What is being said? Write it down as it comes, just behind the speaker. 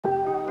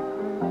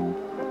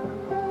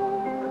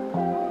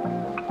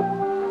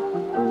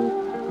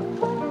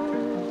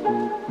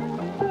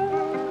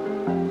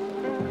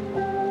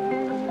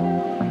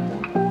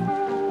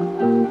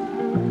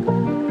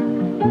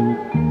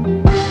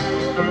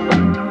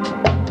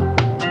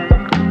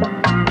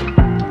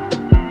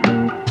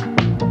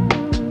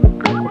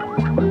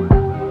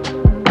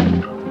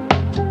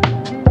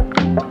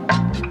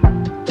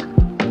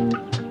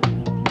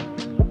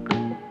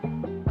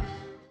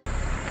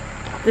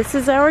This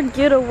is our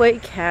getaway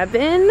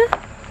cabin.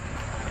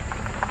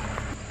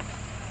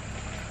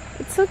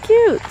 It's so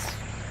cute.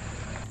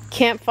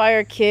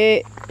 Campfire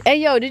kit. Hey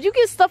yo, did you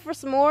get stuff for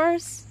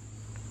s'mores?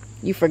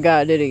 You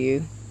forgot, didn't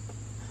you?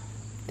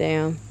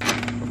 Damn.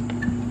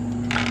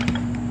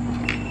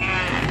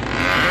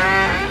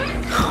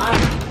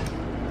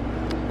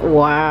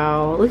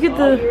 Wow, look at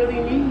the... Really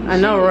need I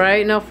know,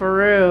 right? No, for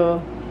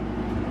real.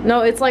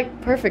 No, it's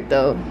like perfect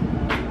though.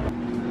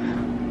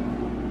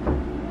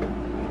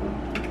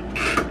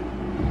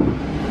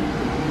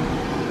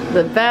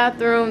 The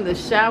bathroom, the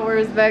shower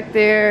is back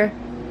there.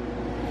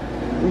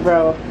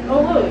 Bro.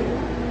 Oh,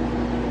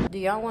 look. Do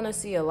y'all want to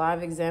see a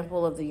live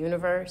example of the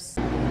universe?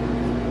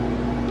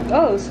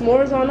 Oh,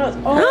 s'mores on us.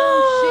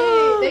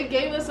 Oh, shit. They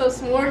gave us a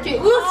s'more kit.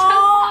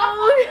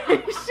 Oh,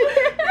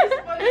 shit.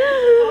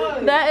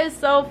 That is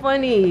so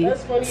funny.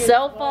 That's funny.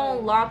 Cell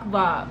phone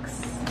lockbox.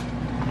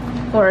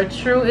 For a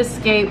true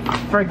escape,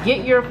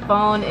 forget your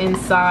phone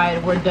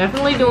inside. We're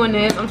definitely doing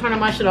this. I'm turning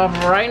my shit off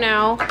right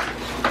now.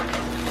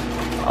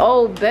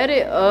 Oh, bet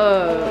it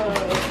up.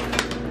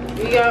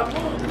 We got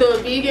the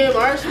vegan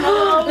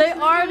marshmallows.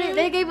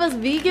 They gave us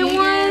vegan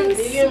ones.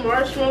 Vegan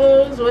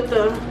marshmallows with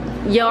the...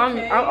 Yo, I'm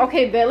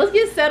okay, bet. Let's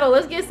get settled.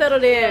 Let's get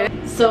settled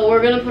in. So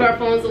we're gonna put our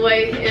phones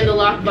away in the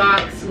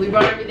lockbox. We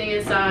brought everything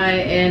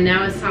inside, and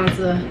now it's time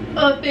to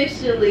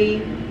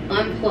officially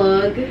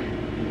unplug.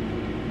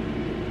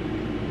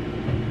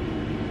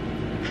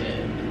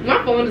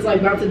 My phone is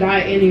like about to die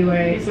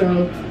anyway,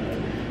 so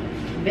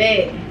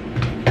bet.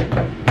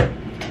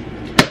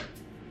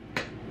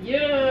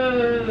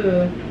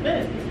 Yeah.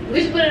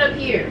 We should put it up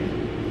here.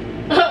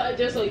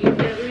 Just so you can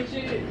reach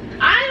it.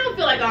 I don't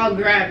feel like I'll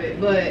grab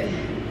it, but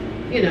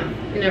you know,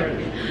 you never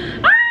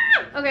know.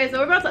 Ah! Okay, so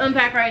we're about to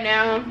unpack right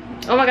now.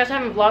 Oh my gosh, I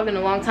haven't vlogged in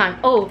a long time.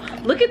 Oh,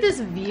 look at this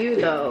view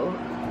though.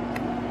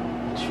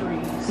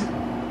 Trees.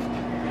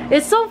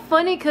 It's so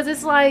funny because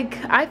it's like,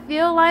 I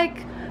feel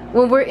like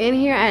when we're in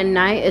here at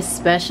night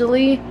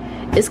especially,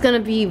 it's gonna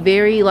be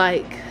very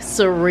like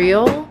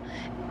surreal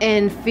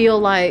and feel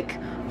like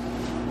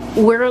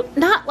we're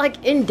not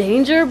like in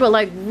danger, but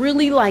like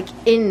really like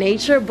in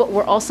nature, but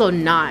we're also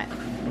not.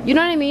 You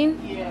know what I mean?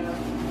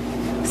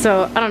 Yeah.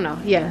 So I don't know.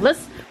 Yeah,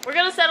 we're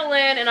gonna settle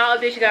in and I'll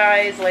update you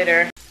guys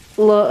later.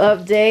 Little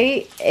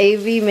update.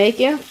 AV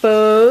making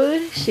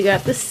food. She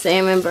got the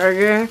salmon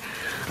burger.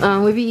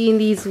 We be eating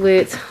these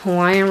with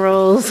Hawaiian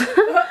rolls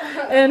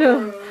and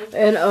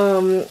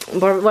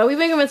well, we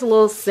make them into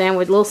little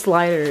sandwich, little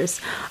sliders.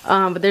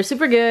 But they're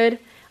super good.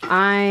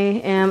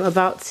 I am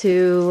about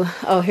to,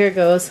 oh, here it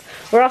goes.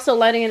 We're also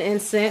lighting an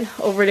incense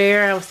over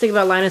there. I was thinking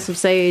about lighting some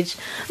sage.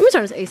 Let me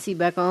turn this AC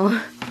back on.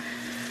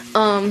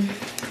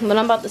 But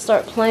I'm about to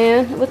start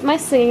playing with my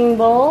singing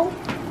bowl,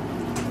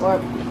 or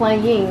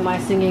playing my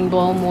singing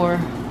bowl more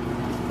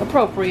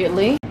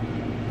appropriately.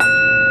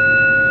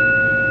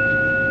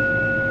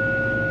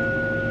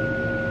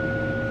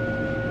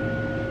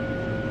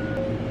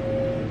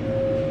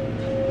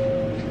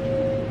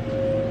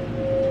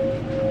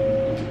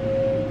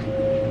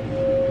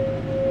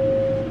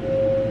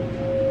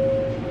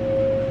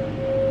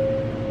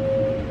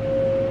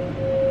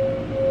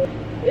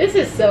 This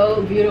is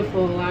so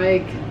beautiful.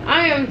 Like,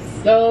 I am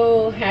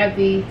so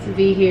happy to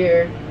be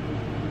here.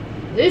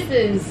 This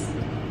is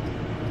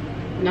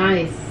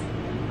nice.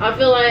 I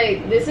feel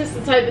like this is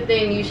the type of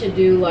thing you should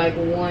do like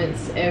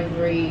once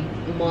every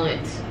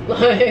month.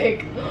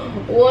 Like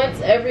once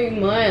every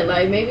month.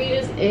 Like maybe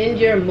just end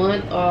your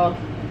month off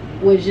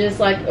with just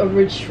like a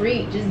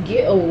retreat. Just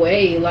get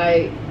away.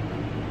 Like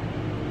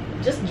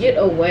just get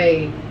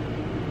away.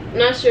 I'm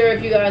not sure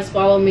if you guys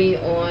follow me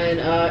on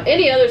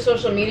any other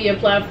social media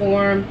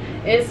platform,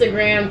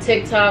 Instagram,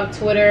 TikTok,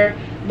 Twitter,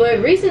 but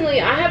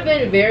recently I have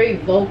been very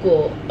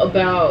vocal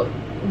about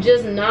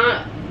just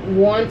not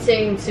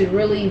wanting to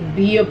really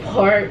be a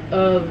part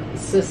of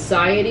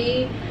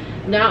society,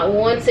 not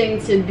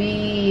wanting to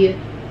be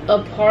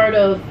a part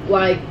of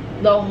like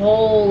the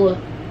whole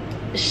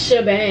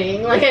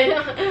shebang. Like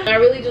I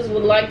really just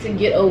would like to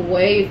get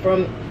away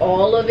from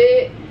all of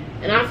it.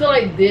 And I feel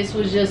like this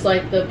was just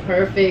like the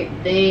perfect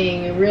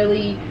thing. It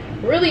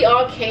really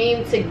all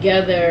came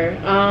together.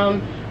 Oh,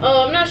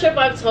 I'm not sure if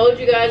I've told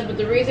you guys, but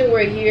the reason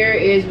we're here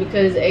is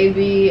because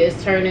AB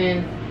is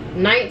turning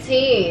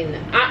 19.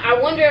 I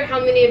wonder how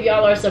many of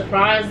y'all are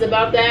surprised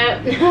about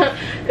that,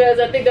 because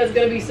I think that's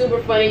gonna be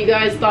super funny. You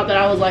guys thought that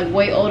I was like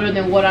way older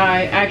than what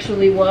I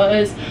actually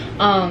was.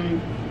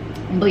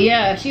 But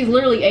yeah, she's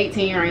literally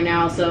 18 right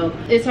now, so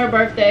it's her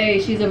birthday.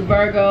 She's a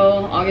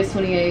Virgo, August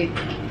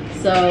 28th.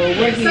 So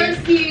we're here. As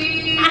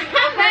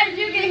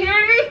you can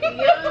hear me.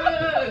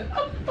 Yeah.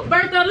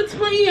 Birthday on the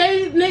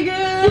 28th, nigga.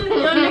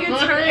 Young nigga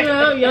turning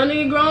up. Young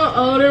nigga growing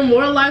older.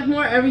 More life,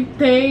 more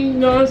everything. You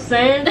know what I'm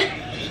saying?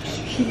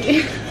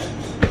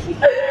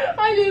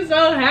 I'm just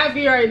so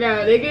happy right now,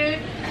 nigga.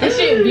 This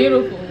shit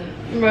beautiful.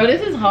 Bro,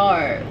 this is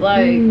hard.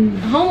 Like,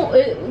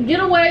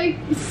 Getaway,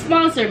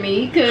 sponsor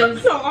me,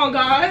 cause oh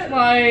God,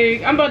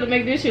 like I'm about to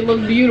make this shit look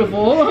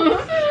beautiful.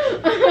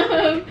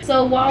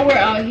 So while we're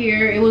out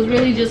here, it was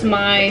really just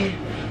my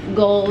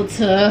goal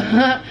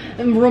to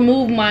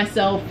remove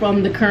myself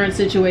from the current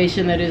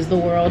situation that is the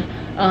world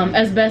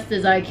as best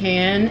as I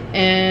can,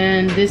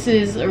 and this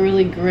is a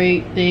really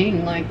great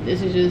thing. Like,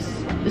 this is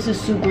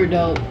super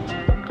dope.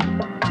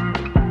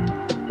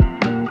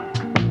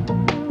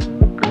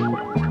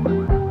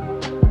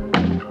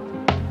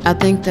 I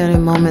think that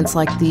in moments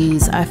like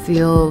these, I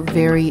feel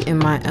very in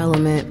my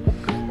element.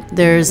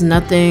 There's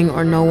nothing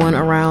or no one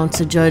around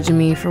to judge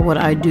me for what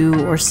I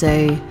do or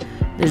say.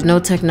 There's no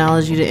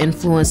technology to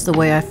influence the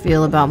way I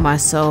feel about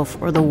myself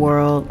or the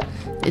world.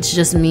 It's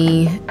just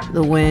me,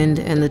 the wind,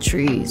 and the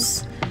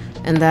trees.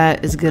 And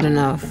that is good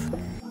enough.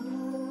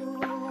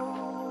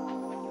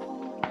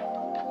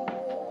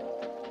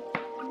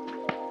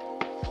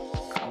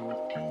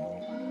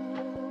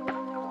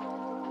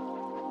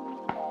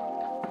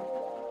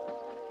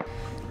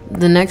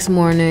 The next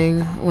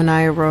morning, when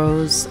I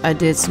arose, I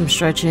did some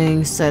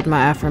stretching, said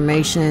my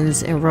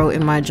affirmations, and wrote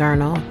in my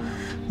journal.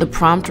 The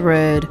prompt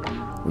read,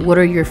 "What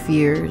are your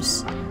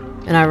fears?"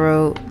 And I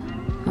wrote,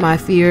 "My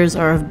fears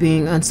are of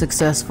being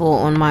unsuccessful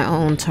on my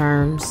own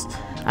terms.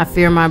 I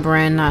fear my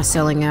brand not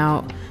selling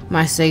out,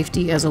 my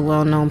safety as a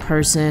well-known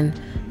person,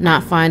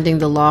 not finding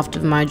the loft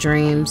of my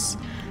dreams.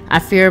 I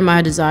fear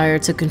my desire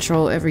to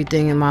control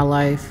everything in my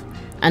life.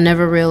 I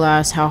never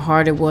realized how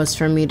hard it was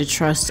for me to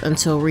trust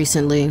until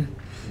recently.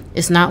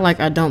 It's not like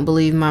I don't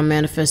believe my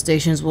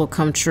manifestations will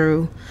come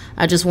true.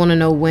 I just want to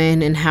know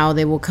when and how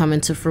they will come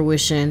into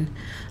fruition.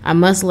 I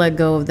must let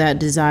go of that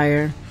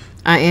desire.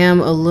 I am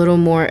a little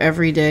more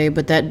every day,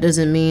 but that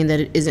doesn't mean that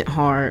it isn't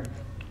hard.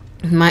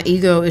 My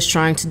ego is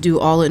trying to do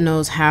all it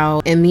knows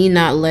how, and me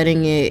not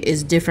letting it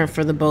is different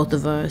for the both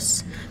of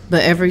us.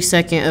 But every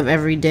second of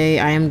every day,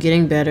 I am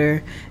getting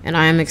better, and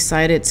I am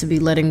excited to be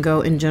letting go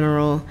in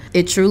general.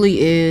 It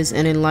truly is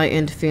an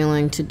enlightened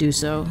feeling to do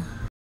so."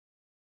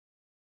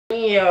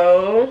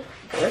 Yo,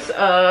 what's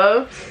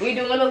up? We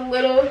doing a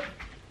little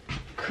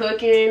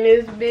cooking in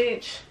this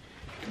bitch.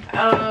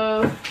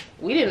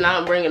 We did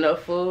not bring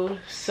enough food,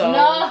 so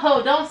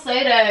No, don't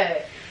say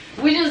that.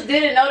 We just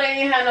didn't know they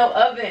ain't had no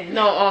oven.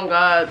 no, oh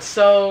God.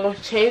 So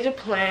change of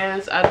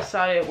plans. I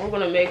decided we're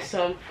gonna make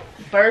some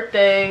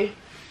birthday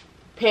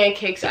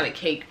pancakes out of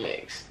cake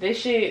mix. This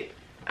shit,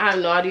 I have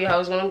no idea how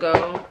it's gonna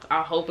go.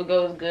 I hope it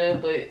goes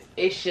good, but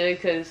it should,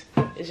 because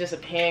it's just a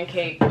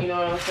pancake, you know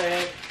what I'm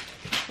saying?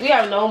 We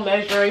have no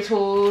measuring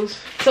tools,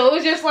 so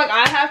it's just like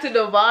I have to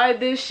divide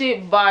this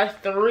shit by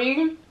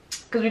 3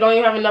 because we don't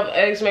even have enough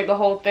eggs to make the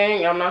whole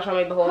thing. I'm not trying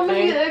to make the whole thing. How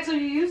many eggs are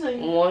you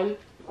using? 1.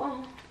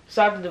 Oh.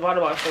 So I have to divide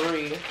it by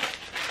 3.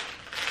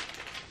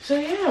 So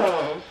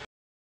yeah.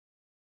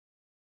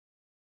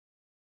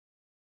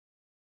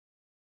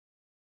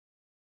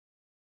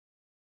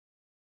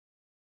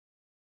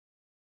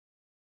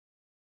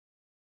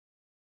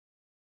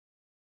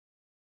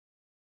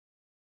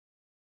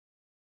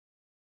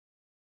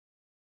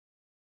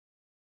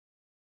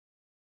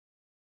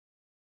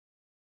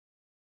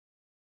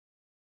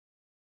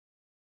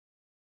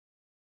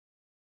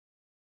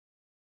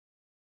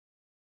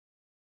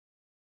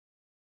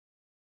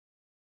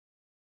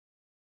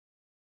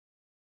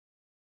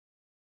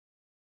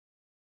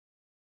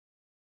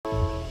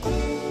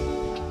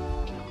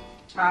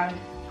 Hi.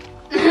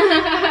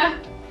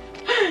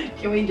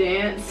 Can we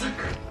dance?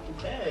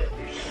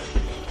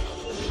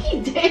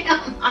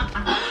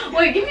 Damn.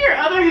 Wait, give me your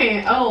other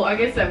hand. Oh, I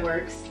guess that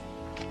works.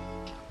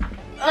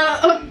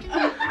 I'm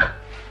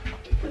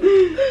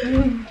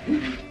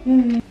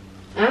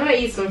gonna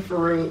eat some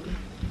fruit.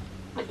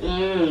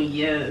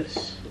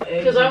 Yes.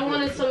 Because I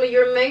wanted some of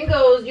your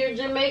mangoes, your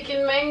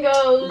Jamaican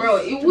mangoes.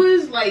 Bro, it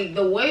was like,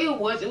 the way it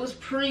was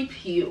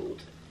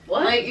pre-peeled.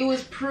 What? Like, it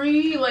was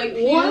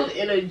peeled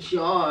in a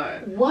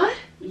jar. What?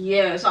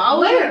 Yeah, so I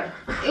was Where?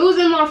 It was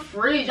in my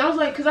fridge. I was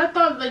like, because I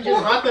thought they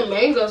just brought the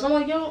mangoes. I'm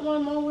like, yo, my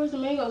mom, where's the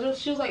mangoes?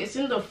 She was like, it's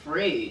in the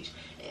fridge.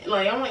 And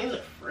like, I'm like, in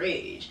the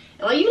fridge.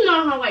 And like, you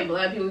know how like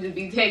black people just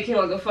be taking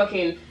like a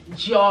fucking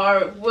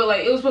jar where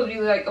like, it was supposed to be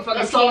like a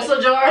fucking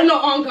salsa jar? No,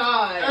 oh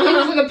God. It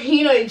was like a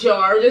peanut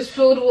jar just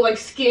filled with like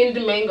skinned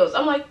mangoes.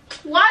 I'm like,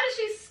 why did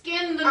she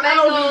skin the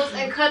mangoes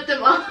and cut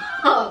them up? Like,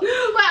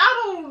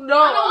 I don't know.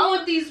 I don't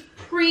want these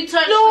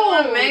pre-touched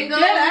mangoes.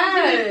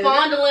 I'm be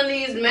fondling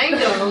these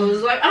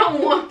mangoes. Like, I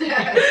don't want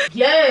that.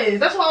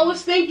 Yes, that's what I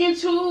was thinking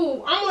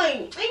too. I'm like,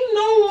 ain't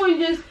no one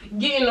just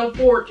getting a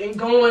fork and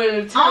going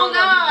to town. Oh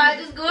God,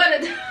 just go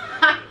ahead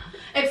and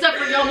except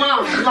for your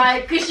mom,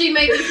 like, cause she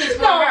make these shit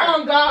for her.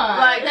 Oh God,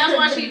 like that's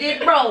why she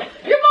did, bro.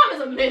 Your mom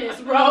is a menace,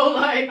 bro.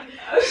 Like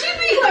she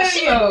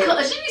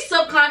be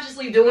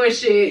subconsciously doing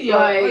shit. Yo,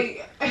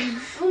 like,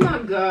 oh my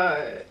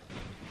God.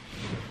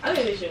 I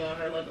think this shit on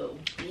her like a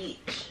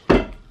beach.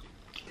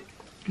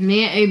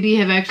 Me and AB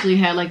have actually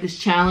had like this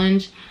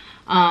challenge.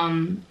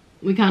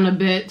 We kind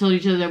of told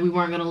each other that we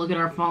weren't gonna look at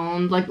our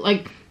phones,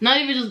 like not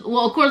even just,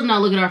 well, of course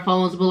not look at our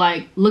phones, but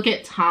like look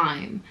at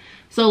time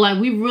So like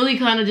we've really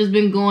kind of just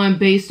been going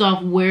based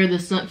off where the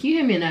sun. Can you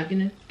hand me a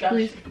napkin,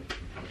 please?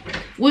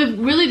 We've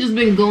really just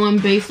been going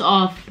based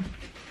off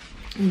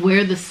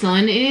where the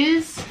sun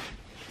is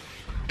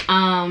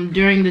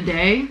during the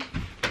day,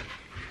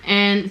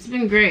 and it's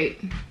been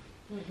great.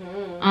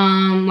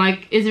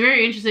 Like it's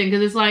very interesting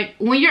because it's like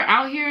when you're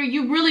out here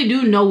you really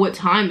do know what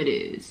time it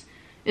is.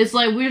 It's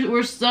like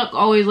we're stuck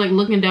always like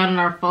looking down at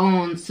our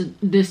phones to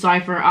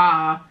decipher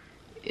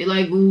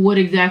like what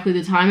exactly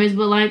the time is,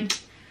 but like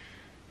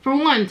for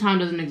one, time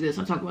doesn't exist.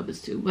 I'll talk about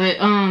this too, but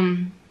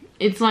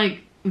it's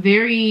like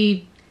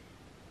very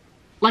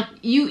like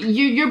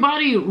your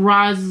body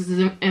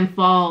rises and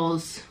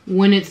falls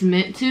when it's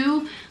meant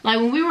to. Like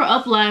when we were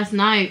up last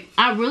night,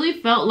 I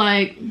really felt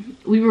like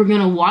we were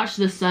gonna watch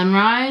the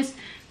sunrise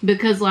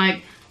because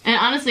like, and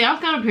honestly I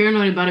was kind of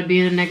paranoid about it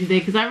being the next day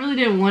because I really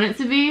didn't want it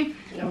to be.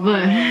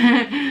 But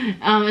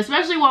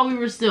especially while we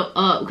were still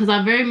up, because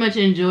I very much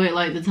enjoyed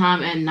like the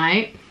time at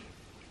night.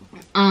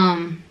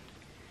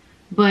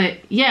 But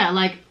yeah,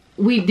 like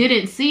we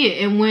didn't see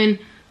it, and when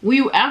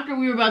after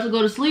we were about to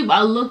go to sleep,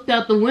 I looked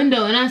out the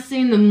window and I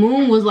seen the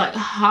moon was like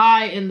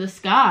high in the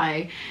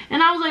sky,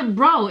 and I was like,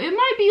 bro, it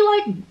might be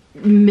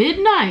like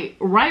midnight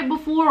right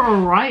before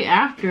or right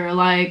after.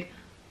 Like,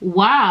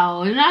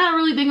 wow. And I had to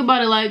really think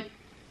about it, like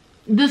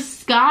the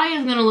sky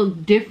is gonna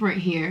look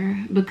different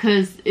here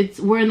because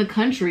we're in the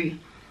country.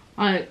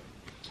 Like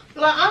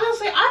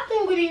honestly, I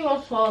think we didn't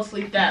even fall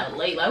asleep that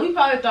late. Like we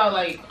probably thought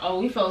like, oh,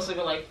 we fell asleep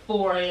at like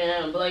 4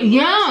 a.m. But like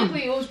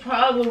realistically, it was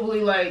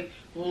probably like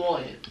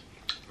 1.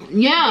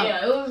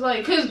 Yeah, it was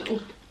like cause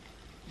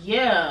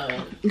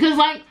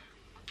like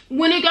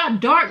when it got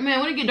dark, man,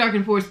 when it get dark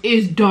in Forest,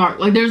 it's dark.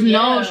 Like there's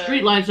no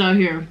street lights out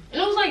here.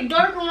 And it was like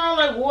dark around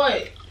like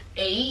what,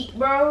 8,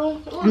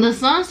 bro? And the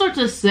sun starts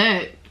to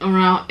set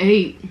around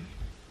 8.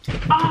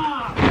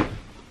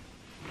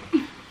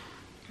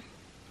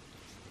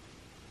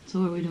 So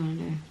what are we doing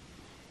today?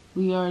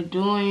 We are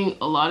doing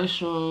a lot of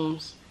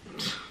shrooms.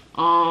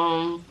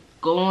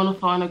 Going to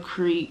find a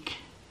creek.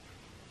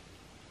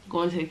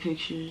 Going to take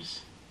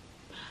pictures.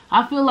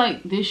 I feel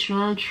like this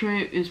shroom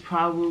trip is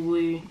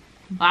probably,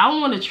 I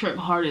want to trip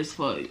hard as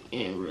fuck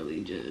and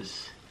really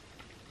just,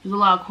 there's a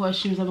lot of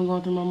questions that have been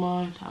going through my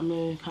mind. I'm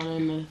in kind of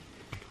in the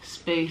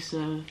space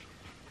of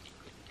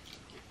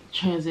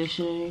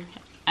transitioning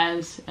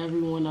as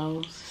everyone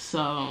else, so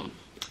I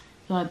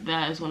feel like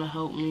that is going to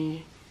help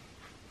me.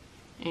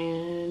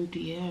 And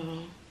yeah,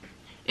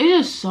 it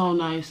is so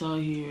nice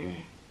out here.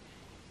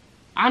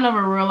 I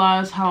never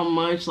realized how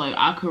much like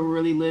I could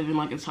really live in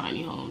like a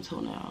tiny home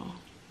till now.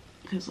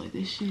 Cause like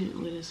this shit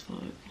lit as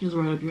fuck. Just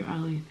right up your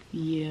alley.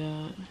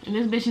 Yeah. And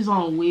this bitch is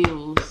on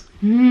wheels.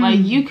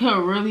 Like you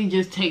could really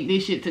just take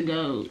this shit to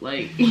go.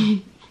 Like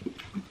take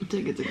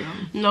it to go.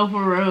 No,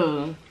 for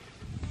real.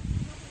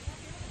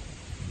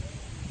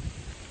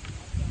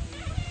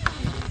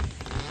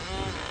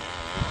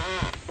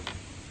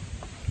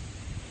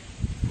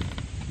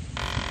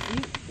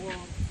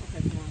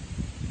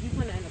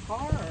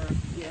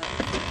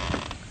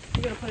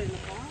 Put it in the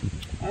car?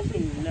 I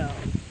think no.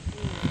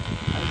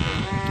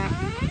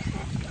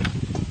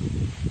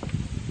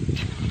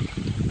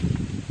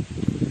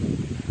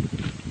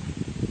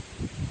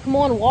 Come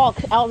on, walk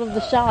out of the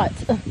shot.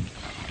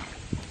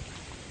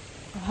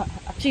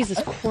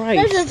 Jesus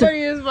Christ. That's just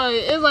funny as fuck.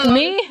 It's like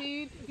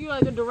me? You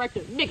like the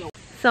director. Nigga.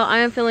 So I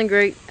am feeling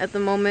great at the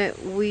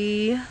moment.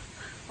 We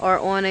are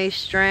on a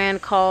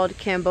strand called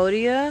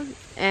Cambodia,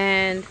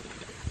 and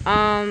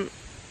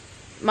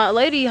my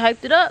lady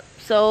hyped it up.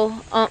 So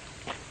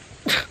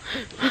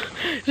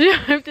she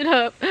hyped it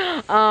up,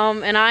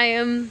 and I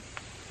am,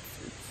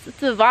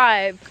 it's a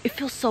vibe. It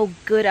feels so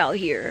good out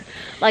here.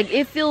 Like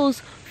it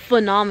feels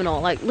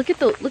phenomenal. Like look at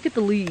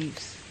the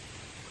leaves.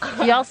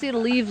 Do y'all see the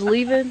leaves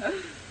leaving?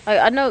 Like,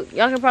 I know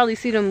y'all can probably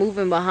see them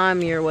moving behind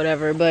me or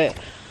whatever, but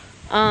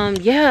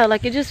yeah,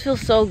 like it just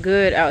feels so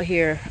good out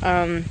here.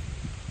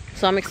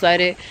 So I'm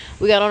excited.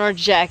 We got on our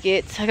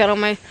jackets. I got on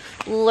my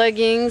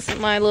leggings,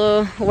 my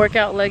little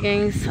workout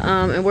leggings,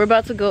 and we're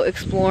about to go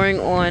exploring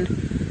on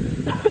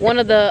one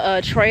of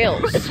the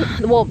trails.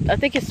 Well, I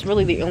think it's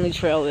really the only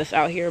trail that's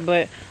out here,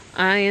 but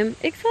I am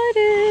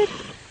excited.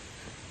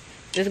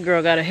 This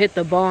girl gotta hit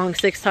the bong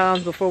 6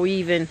 times before we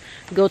even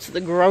go to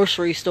the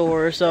grocery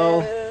store.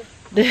 So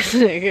this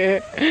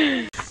nigga,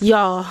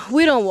 y'all,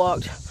 we done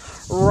walked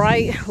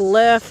right,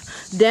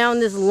 left, down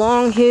this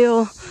long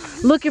hill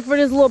looking for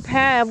this little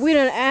path. We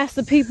done asked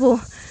the people.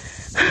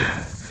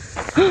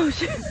 Oh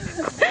shit.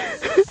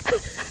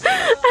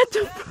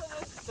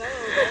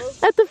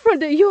 At the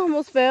front, you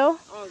almost fell.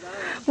 Oh,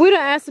 God. We done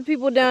asked the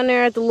people down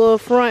there at the little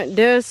front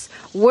desk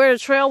where the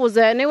trail was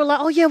at, and they were like,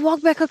 oh yeah,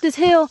 walk back up this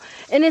hill,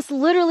 and it's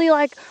literally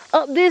like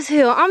up this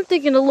hill. I'm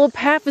thinking the little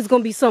path is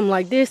gonna be something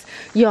like this.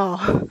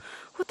 Y'all,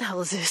 what the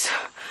hell is this?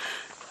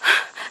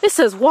 It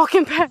says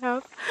walking path.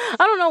 I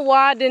don't know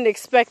why I didn't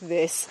expect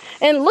this.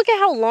 And look at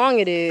how long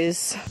it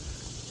is.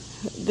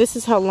 This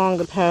is how long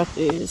the path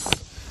is.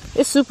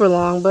 It's super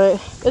long,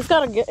 but it's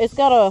got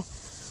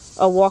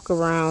a walk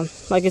around.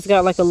 Like it's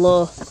got like a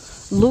little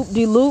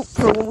loop-de-loop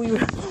for when we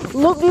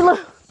loop-de-loop.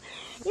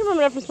 You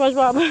remember that from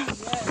SpongeBob?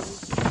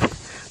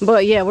 Yes.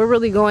 But yeah, we're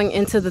really going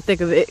into the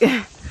thick of it.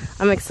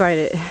 I'm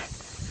excited.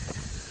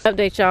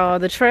 Update y'all,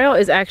 the trail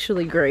is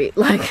actually great.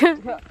 Like,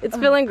 it's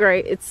feeling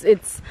great.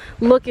 It's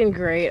looking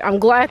great. I'm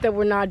glad that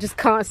we're not just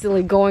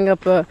constantly going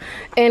up a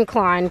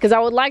incline, because I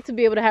would like to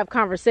be able to have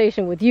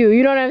conversation with you,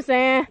 you know what I'm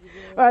saying?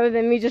 Yeah. Rather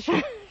than me just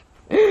trying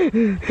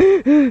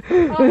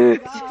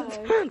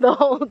the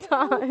whole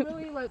time.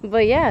 Really like,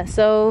 but yeah,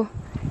 so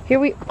here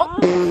we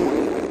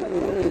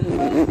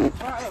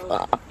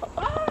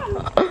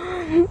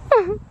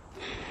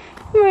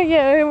but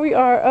yeah, here we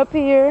are up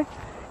here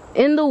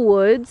in the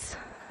woods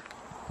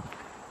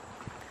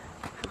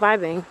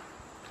vibing.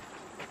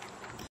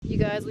 You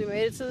guys, we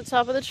made it to the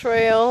top of the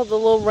trail, the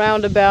little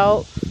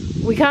roundabout.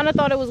 We kind of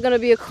thought it was going to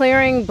be a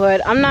clearing, but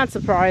I'm not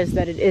surprised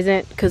that it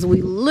isn't, because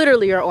we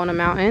literally are on a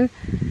mountain.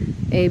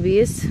 AB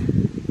is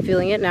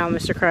feeling it now,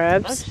 Mr.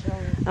 Krabs.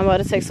 I'm about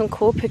to take some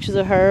cool pictures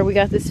of her. We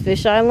got this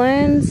fisheye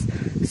lens,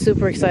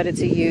 super excited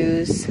to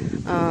use.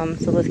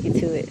 So let's get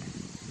to it.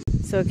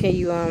 So can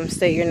you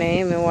state your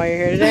name and why you're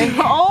here today?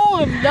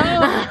 Oh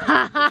no.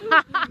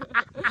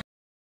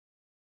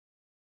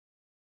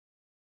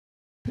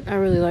 I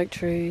really like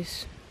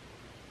trees.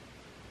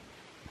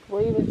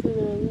 What even to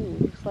the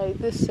leaves? Like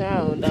this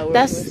sound that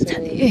That's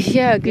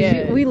yeah,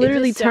 because we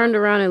literally turned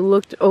around and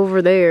looked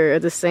over there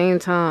at the same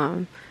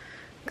time.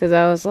 Because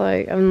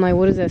I'm like,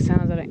 what is that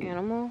sound? Is that an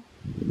animal?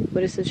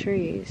 But it's the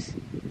trees.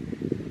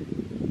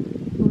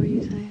 What were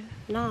you saying?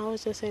 No, I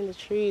was just saying the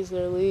trees,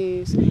 their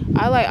leaves.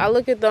 I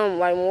look at them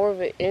like more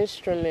of an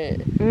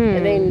instrument,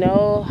 and they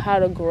know how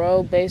to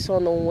grow based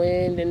on the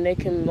wind, and they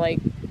can like.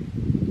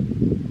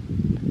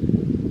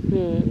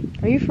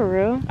 Are you for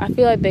real? I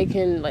feel like they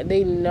can, like,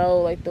 they know,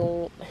 like,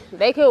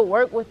 they can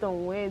work with the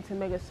wind to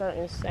make a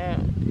certain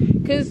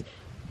sound. Because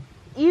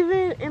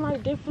even in,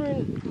 like,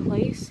 different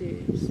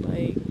places,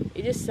 like,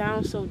 it just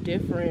sounds so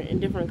different in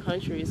different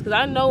countries. Because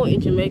I know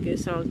in Jamaica it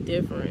sounds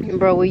different.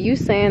 Bro, were you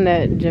saying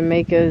that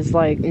Jamaica is,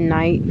 like,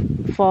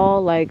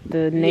 nightfall? Like,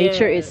 the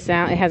nature is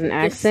sound, it has an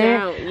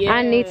accent?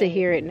 I need to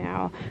hear it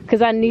now.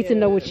 Because I need to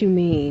know what you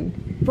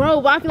mean.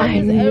 Bro, but I feel like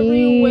it's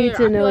everywhere. I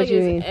feel like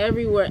it's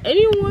everywhere.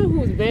 Anyone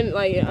who's been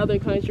like in other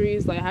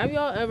countries, like, have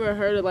y'all ever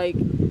heard of like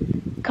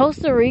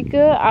Costa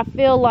Rica? I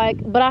feel like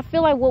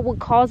what would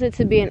cause it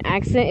to be an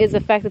accent is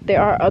the fact that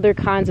there are other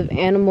kinds of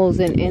animals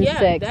and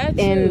insects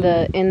in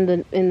the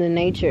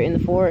nature, in the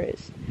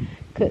forest.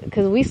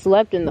 Cause we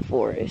slept in the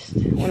forest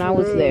when I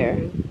was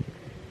there.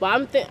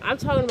 But I'm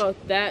talking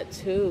about that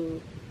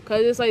too,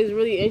 cause it's like it's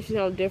really interesting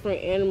how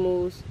different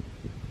animals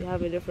have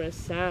different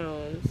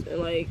sounds and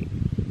like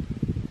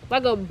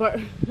a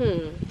bird.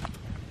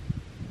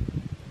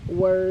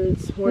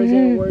 Words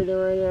ain't wording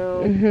right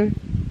now.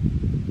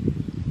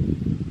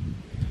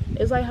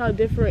 It's like how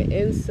different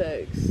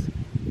insects,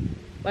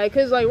 like,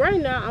 cause like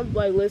right now I'm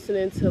like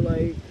listening to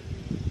like,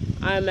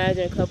 I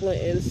imagine a couple of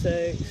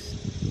insects,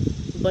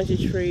 a bunch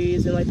of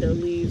trees, and like their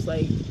leaves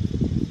like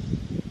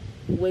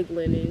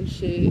wiggling and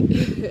shit.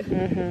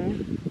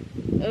 And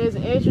it's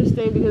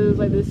interesting because it's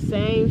like the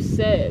same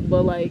set,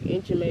 but like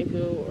in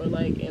Jamaica or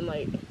like in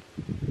like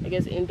I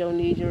guess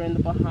Indonesia or in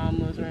the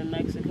Bahamas or in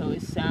Mexico,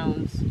 it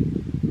sounds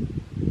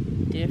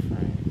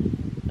different.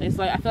 It's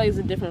like I feel like it's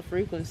a different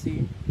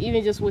frequency,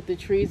 even just with the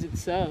trees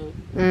itself.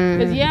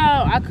 Because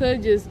yeah, I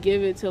could just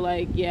give it to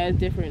like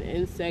different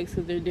insects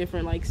because they're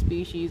different like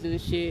species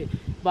and shit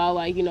by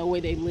like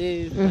where they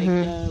live,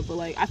 like but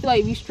like I feel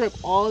like if you strip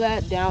all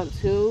that down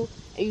too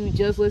and you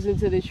just listen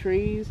to the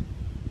trees,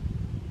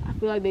 I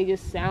feel like they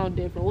just sound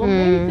different. Well,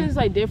 maybe because it's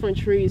like different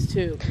trees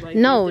too. Like,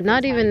 no,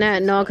 not even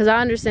that. No, because I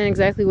understand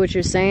exactly what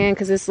you're saying.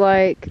 Because it's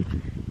like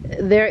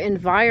their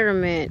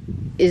environment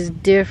is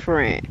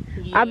different.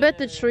 I bet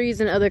the trees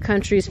in other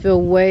countries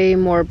feel way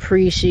more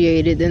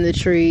appreciated than the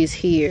trees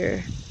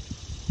here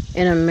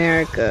in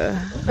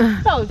America.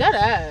 Oh, that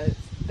adds.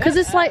 Because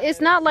it's like,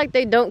 it's not like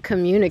they don't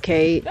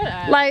communicate.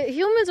 Like,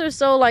 humans are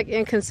so like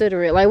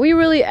inconsiderate. Like, we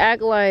really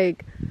act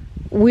like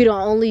we the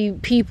only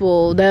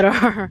people that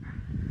are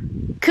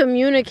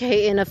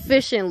communicating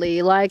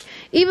efficiently. Like,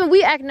 even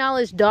we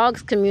acknowledge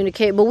dogs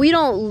communicate, but we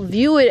don't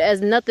view it as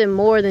nothing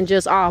more than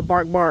just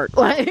bark bark.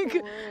 Like,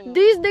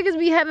 these niggas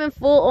be having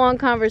full on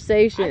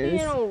conversations. I think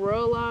they don't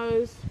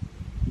realize,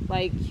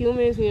 like,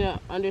 humans need to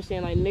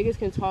understand, like, niggas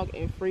can talk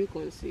in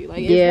frequency.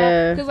 Like,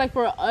 it's because like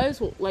for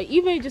us, like,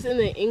 even just in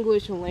the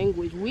English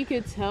language, we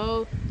could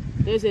tell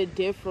there's a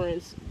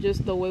difference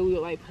just the way we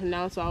like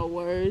pronounce our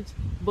words.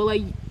 But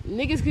like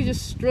niggas could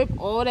just strip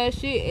all that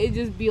shit, it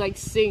just be like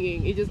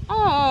singing. It just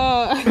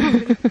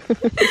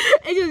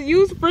it just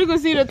use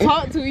frequency to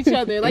talk to each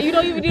other. Like you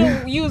don't even need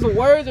to use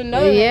words or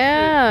nothing.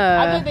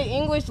 I think the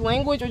English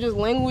language or just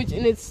language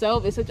in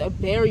itself is such a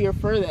barrier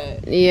for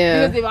that.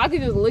 Because if I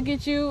could just look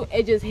at you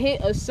and just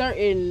hit a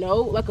certain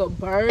note like a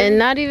bird, and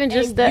not even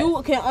just that,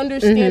 you can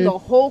understand the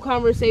whole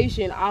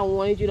conversation I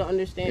wanted you to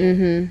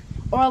understand.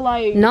 Or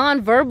like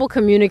non-verbal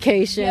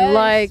communication.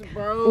 Like,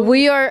 bro,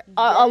 we are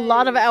a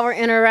lot of our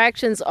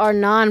interactions are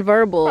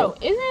non-verbal. Bro,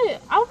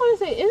 I was gonna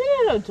say, isn't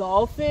it a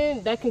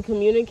dolphin that can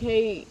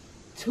communicate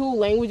 2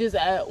 languages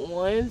at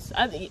once.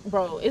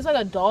 Bro, it's like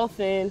a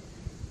dolphin,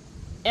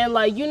 and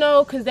like, you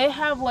know, because they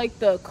have like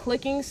the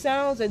clicking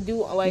sounds that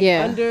do like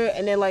under,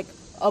 and then like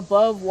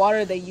above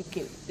water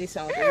that they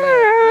sound like and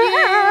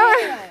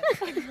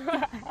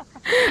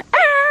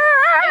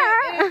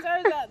it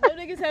turns out those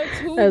niggas have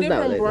 2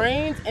 different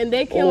brains, and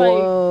they can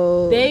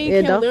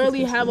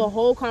literally have a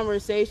whole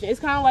conversation. It's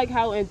kind of like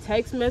how in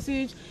text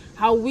message,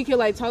 how we could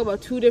like talk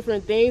about 2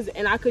 different things,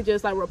 and I could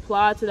just like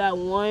reply to that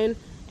one,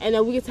 and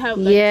then we get to have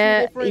like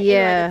 2 different in,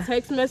 like, a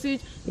text message.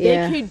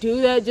 They could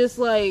do that, just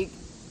like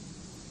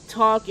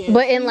talking,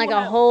 but in like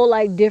a whole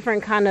like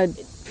different kind of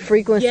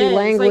frequency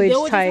language like, they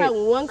would type. just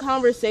have one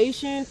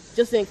conversation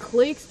just in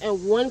clicks,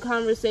 and one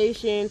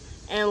conversation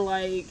and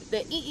like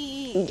the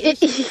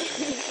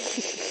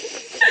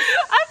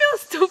I feel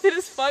stupid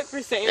as fuck for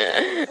saying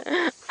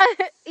that.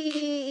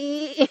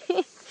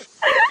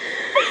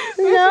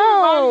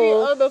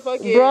 No,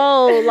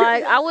 bro,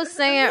 like I was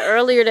saying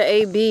earlier to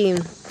AB,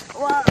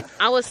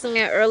 I was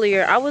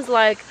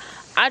like,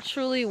 I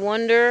truly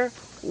wonder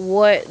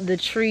what the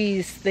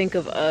trees think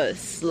of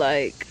us,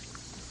 like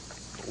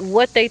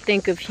what they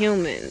think of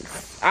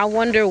humans. I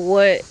wonder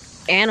what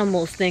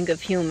animals think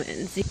of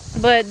humans.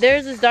 But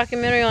there's this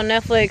documentary on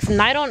Netflix,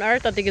 Night on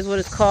Earth I think is what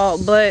it's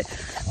called, but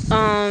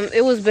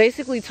it was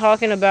basically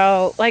talking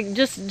about like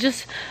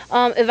just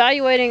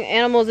evaluating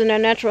animals in their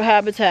natural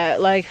habitat,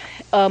 like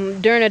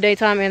during the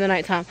daytime and the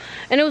nighttime,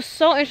 and it was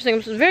so interesting.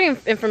 It was very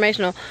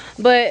informational.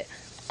 But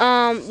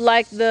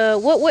like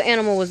what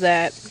animal was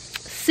that?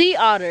 Sea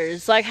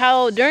otters, like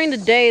how during the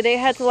day they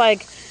had to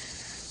like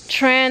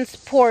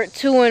transport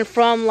to and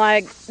from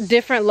like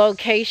different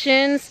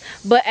locations,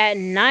 but at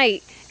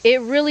night it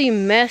really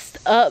messed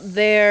up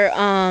their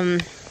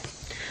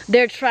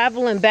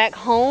traveling back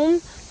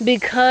home,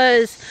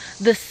 because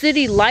the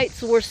city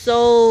lights were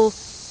so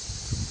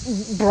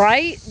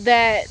bright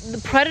that the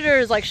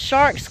predators like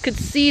sharks could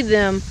see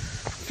them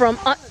from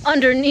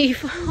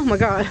underneath. Oh my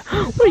god,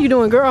 what are you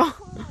doing, girl?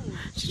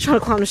 She's trying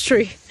to climb this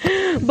tree.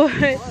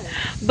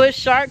 But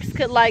sharks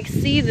could like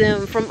see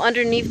them from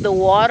underneath the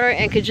water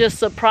and could just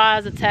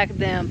surprise attack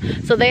them.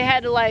 So they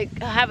had to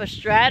like have a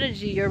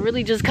strategy, or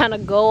really just kind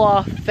of go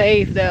off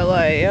faith that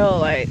like, yo,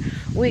 like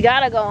we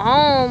gotta go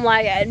home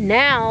like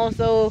now.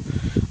 So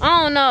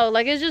I don't know,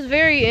 like it's just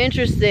very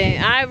interesting.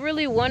 I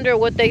really wonder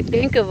what they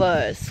think of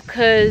us,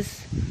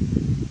 because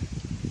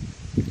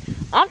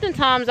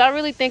oftentimes I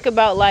really think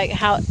about like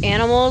how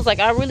animals, like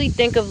I really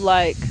think of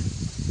like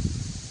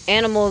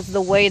animals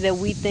the way that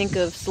we think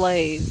of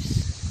slaves.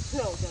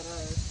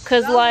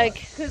 Cause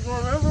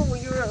remember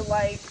when you were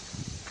like,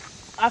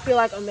 I feel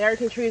like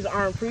American trees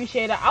aren't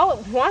appreciated.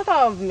 When I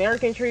thought of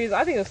American trees,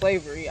 I think of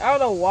slavery. I don't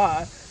know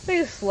why.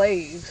 They're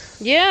slaves.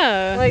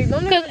 Yeah. Like,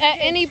 because at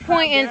any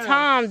point in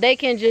time they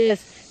can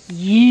just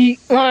yeet.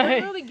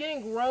 They're really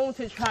getting grown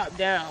to chop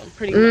down,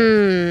 pretty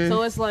much.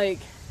 So it's like,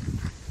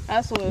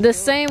 that's what the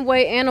same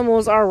way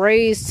animals are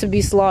raised to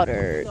be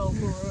slaughtered. So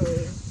for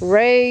real.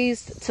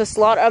 Raised to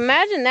slaughter.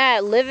 Imagine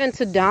that, living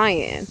to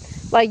dying.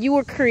 Like you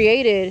were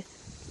created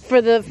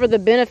for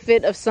the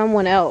benefit of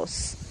someone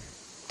else.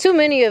 Too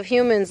many of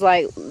humans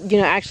like, you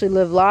know, actually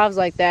live lives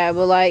like that.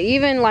 But like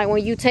even like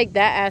when you take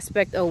that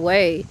aspect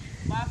away.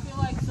 But I feel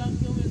like some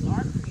humans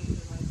are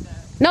created like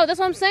that. No, that's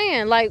what I'm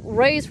saying. Like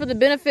raised for the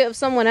benefit of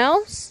someone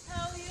else.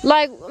 Hell yeah.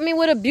 Like, I mean,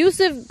 with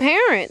abusive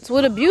parents,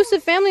 with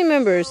abusive family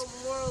members,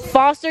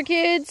 foster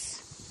kids.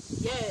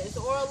 Yes,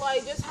 or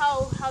like just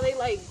how they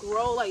like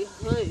grow like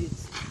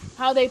hoods,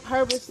 how they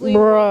purposely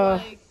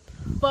like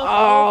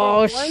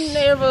one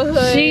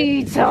neighborhood.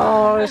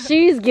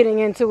 She's getting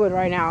into it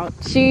right now.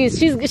 She's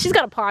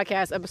got a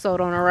podcast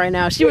episode on her right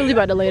now. She really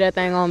about to lay that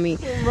thing on me,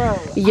 bro.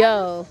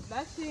 Yo,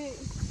 that shit.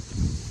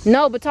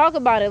 No, but talk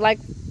about it. Like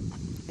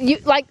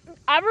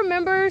I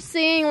remember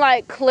seeing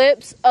like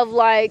clips of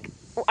like,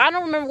 I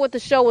don't remember what the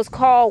show was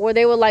called, where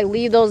they would like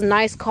leave those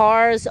nice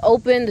cars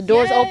open, the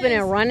doors open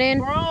and running.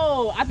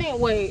 Bro, I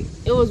think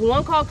it was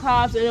one called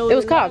Cops, and it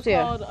was Cops,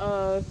 called,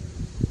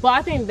 but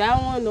I think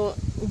that one, the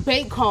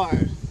Bait Car.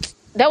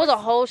 That was a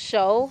whole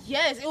show?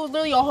 Yes, it was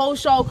literally a whole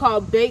show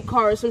called Bait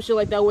Car or some shit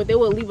like that, where they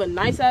would leave a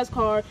nice ass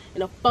car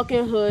in a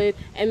fucking hood,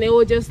 and they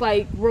would just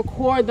like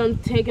record them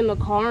taking the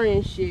car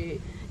and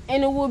shit.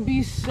 And it would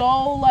be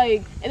so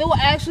like, and it would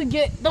actually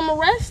get them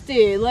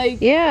arrested. Like,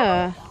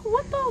 yeah.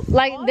 What the fuck?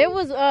 Like there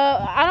was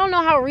I don't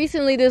know how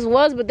recently this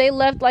was, but they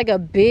left like a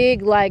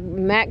big like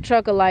Mack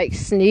truck of like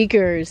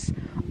sneakers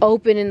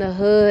open in the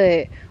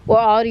hood, where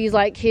all these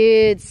like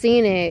kids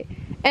seen it,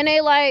 and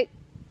they like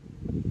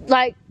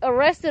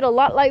arrested a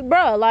lot. Like,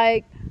 bruh,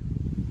 like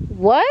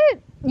what?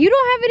 You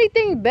don't have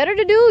anything better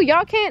to do?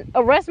 Y'all can't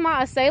arrest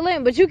my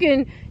assailant, but you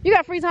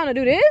got free time to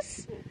do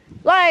this?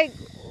 Like,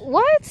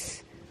 what?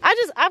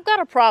 I've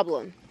got a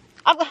problem.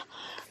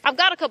 I've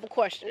got a couple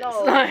questions.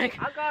 No, like,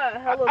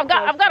 I've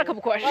got a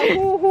couple questions. Like,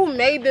 who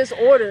made this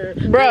order?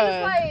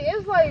 Bruh.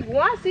 It's like when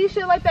I see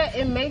shit like that,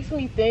 it makes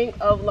me think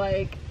of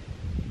like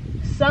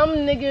some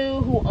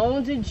nigga who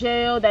owns a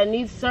jail that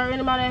needs certain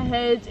amount of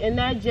heads in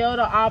that jail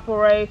to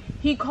operate.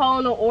 He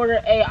calling the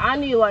order, hey, I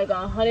need like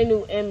 100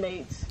 new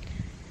inmates.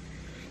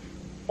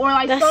 Or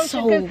like that's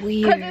some so shit.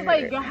 weird. Cause it's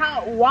like,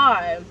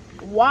 why?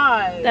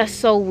 That's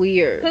so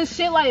weird. Cause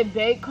shit like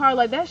bait card,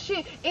 like that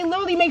shit, it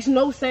literally makes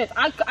no sense.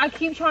 I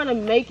keep trying to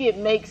make it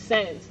make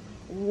sense.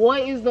 What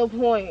is the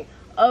point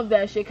of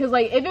that shit? Cause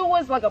like if it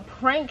was like a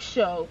prank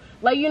show,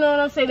 like, you know what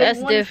I'm saying?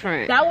 That's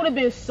different. That would have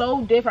been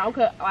so different.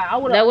 Okay, I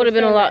would. That would have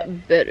been a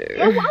lot better.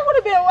 I would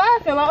have been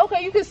laughing. Like,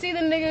 okay, you can see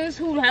the niggas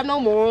who have no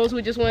morals,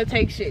 who just want to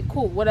take shit.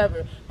 Cool,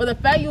 whatever. But the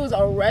fact you was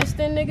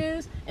arresting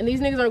niggas and these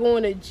niggas are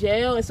going to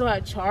jail and still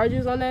have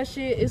charges on that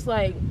shit, it's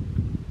like,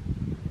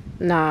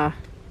 nah.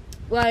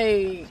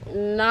 Like,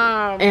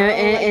 nah, bro.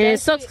 And like, it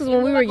sucks because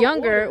when we were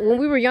younger,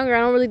 I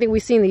don't really think we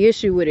seen the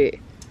issue with it.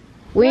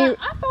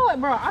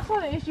 I saw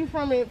the issue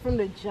from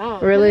the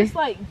jump. Really? It's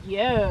like,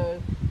 yeah.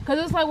 Cause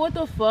it's like, what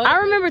the fuck? I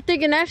remember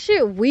thinking that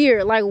shit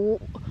weird. Like,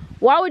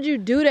 why would you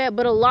do that?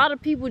 But a lot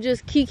of people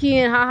just kiki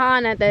and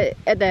ha-ha at that.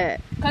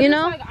 You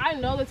know? Like, I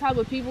know the type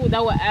of people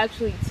that would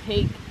actually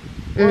take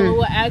or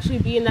would actually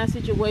be in that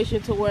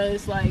situation to where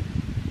it's like,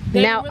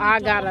 they now really I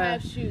don't gotta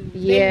have shoes.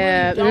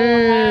 yeah. They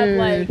really don't have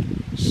like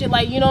shit,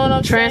 like, you know what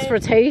I'm saying?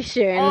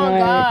 Transportation. Oh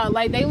like, god,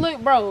 like they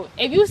look, bro.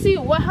 If you see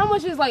how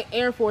much is like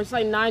Air Force? It's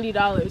like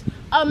 $90.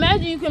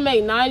 Imagine you can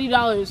make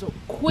 $90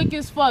 quick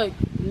as fuck.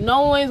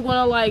 No one's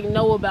gonna like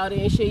know about it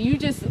and shit. You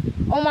just,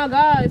 oh my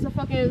god, it's a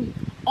fucking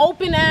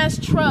open ass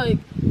truck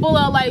full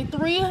of like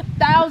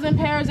 3,000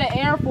 pairs of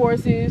Air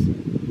Forces.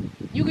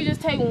 You could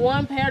just take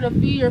one pair to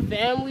feed your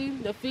family,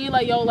 to feed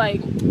like yo,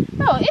 like,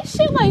 bro, it's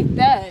shit like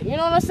that. You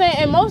know what I'm saying?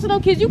 And most of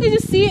them kids, you could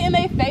just see it in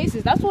their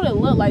faces. That's what it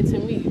looked like to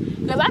me.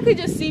 Because I could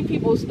just see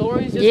people's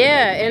stories. Just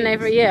very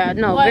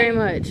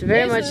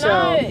much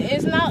so.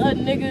 It's not a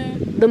nigga.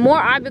 The more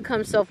I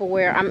become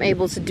self-aware, I'm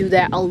able to do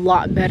that a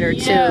lot better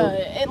too.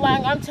 Yeah,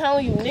 like I'm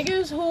telling you,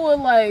 niggas who would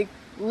like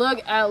look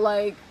at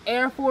like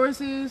Air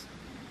Forces,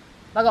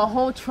 like a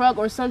whole truck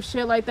or some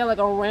shit like that, like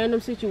a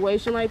random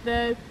situation like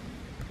that.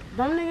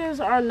 Them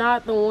niggas are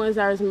not the ones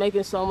that is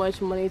making so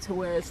much money to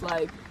where it's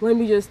like, let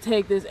me just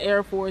take this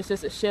Air Force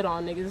just to shit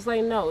on niggas. It's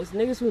like, no, it's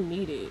niggas who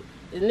need it.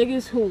 It's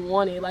niggas who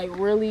want it, like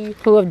really.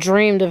 Who have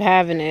dreamed of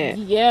having it.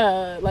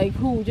 Yeah, like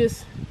who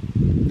just,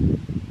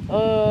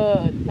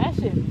 that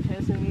shit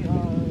pissing me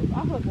off. I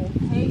fucking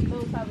hate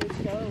those type of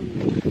shows.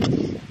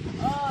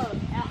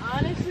 And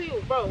honestly,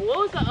 bro, what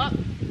was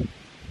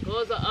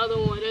the other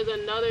one? There's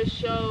another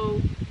show.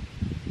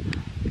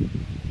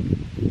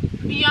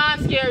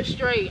 Beyond Scared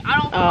Straight. I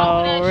don't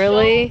fuck with that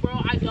really? show,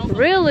 bro. I don't.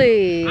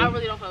 Really? I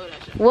really don't fuck with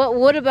that show.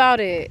 What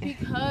about it?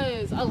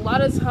 Because a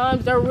lot of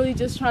times they're really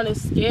just trying to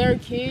scare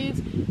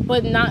kids,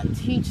 but not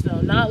teach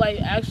them, not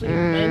like actually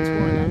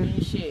mentor them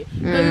and shit.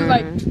 Because it's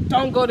like,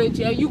 don't go to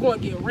jail. You gonna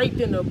get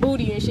raped in the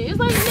booty and shit. It's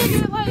like,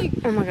 nigga, like,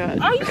 oh my god.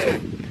 Are you?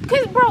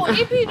 Cause bro,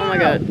 if you oh my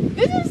god.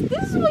 This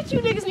is what you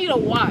niggas need to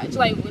watch.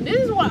 Like,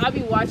 this is what I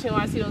be watching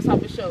when I see those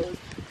type of shows.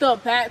 The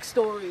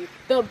backstory.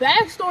 The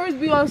backstories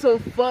be on some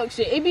fuck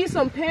shit. It be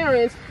some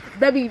parents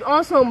that be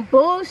on some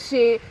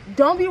bullshit,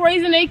 don't be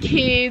raising their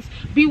kids,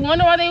 be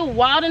wondering why they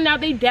wilding out,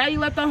 they daddy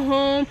left at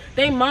home,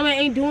 they mama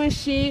ain't doing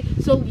shit,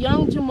 so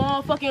young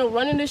Jamal fucking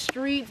running the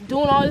streets,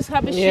 doing all this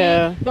type of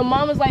shit. The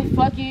mama's like,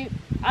 fuck it,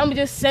 I'ma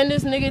just send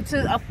this nigga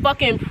to a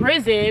fucking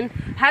prison,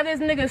 have this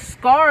nigga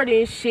scarred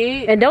and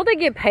shit. And don't they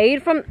get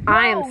paid from? Bro,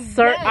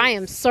 I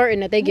am certain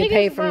that they get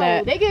paid from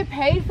that. They get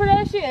paid for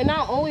that shit, and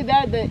not only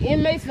that, the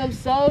inmates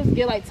themselves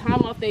get like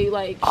time off they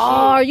like. Oh,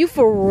 are you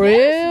for real?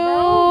 Yes,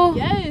 bro.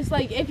 Yes,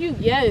 like if you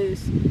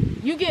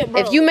you get,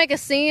 bro. If you make a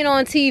scene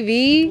on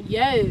TV,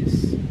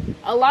 yes.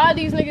 A lot of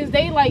these niggas,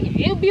 they like,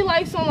 it'll be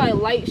like some like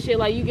light shit,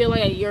 like you get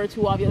like a year or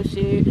two off your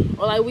shit,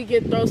 or like we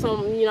could throw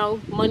some, you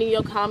know, money in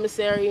your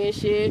commissary and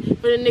shit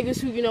for the niggas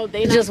who, you know,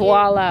 they just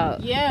wall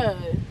out. Yeah.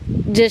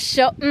 Just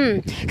show, cause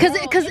and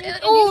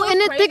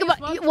then think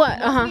about what,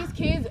 these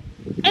kids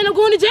end up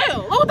going to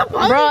jail. What the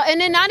fuck, bro? And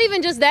then not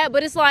even just that,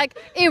 but it's like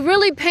it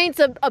really paints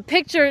a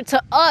picture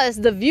to us,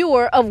 the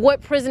viewer, of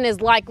what prison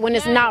is like when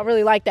it's not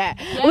really like that.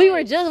 We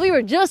were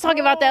just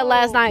talking about that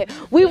last night.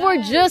 We were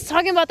just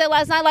talking about that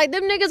last night. Like,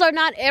 them niggas are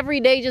not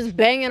every day just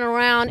banging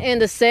around in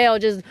the cell,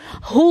 just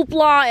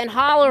hoopla and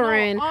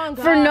hollering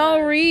for no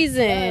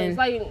reason. Yes,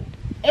 like,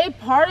 a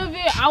part of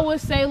it, I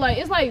would say, like,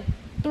 it's like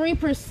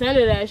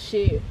 3% of that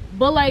shit.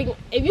 But like,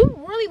 if you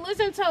really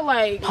listen to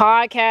like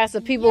podcasts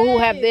of people who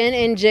have been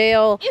in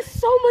jail, it's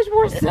so much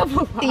more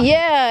simplified.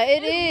 Yeah,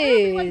 it's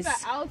is. Really like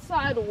the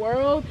outside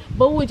world,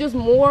 but with just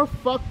more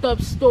fucked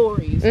up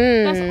stories.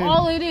 That's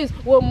all it is.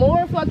 With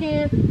more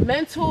fucking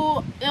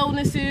mental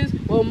illnesses,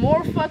 with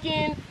more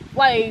fucking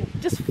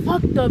like just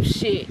fucked up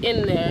shit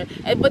in there.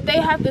 But they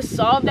have to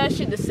solve that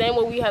shit the same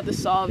way we have to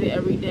solve it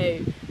every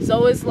day.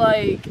 So it's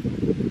like,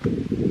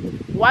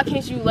 why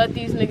can't you let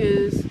these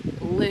niggas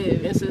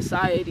live in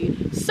society?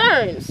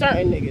 Certain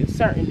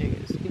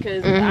niggas,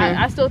 because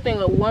I still think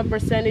that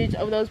 1%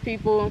 of those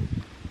people,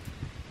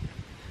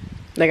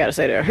 they gotta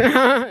stay there.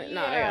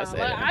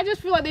 I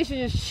just feel like they should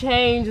just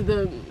change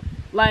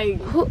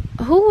Like,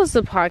 who was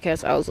the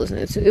podcast I was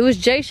listening to? It was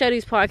Jay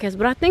Shetty's podcast,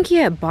 but I think he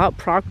had Bob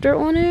Proctor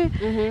on it.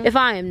 If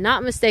I am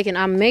not mistaken,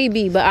 I may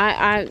be, but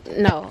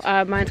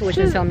my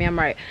intuition is telling me I'm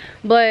right.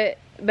 But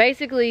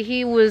basically,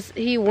 he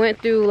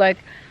went through like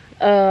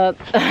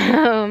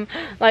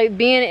like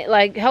being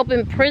like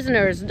helping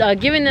prisoners,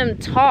 giving them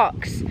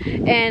talks,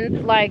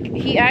 and like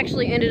he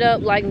actually ended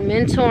up like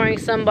mentoring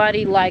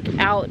somebody like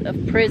out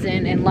of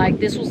prison, and like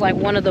this was like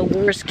one of the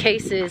worst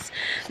cases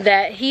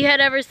that he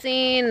had ever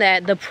seen,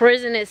 that the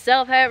prison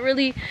itself had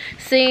really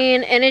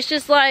seen. And it's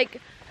just like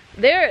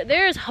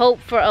there's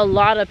hope for a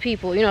lot of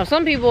people. You know,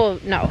 some people,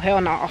 no,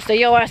 hell no, I'll stay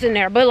your ass in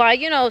there. But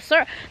like, you know,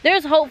 sir,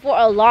 there's hope for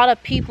a lot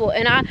of people.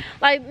 And I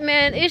like,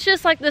 man, it's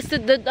just like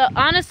the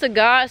honest to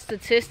God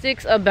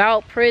statistics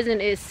about prison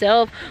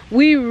itself.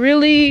 We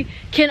really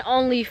can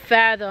only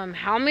fathom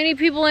how many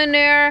people in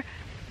there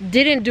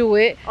didn't do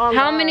it,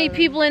 how many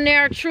people in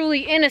there are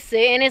truly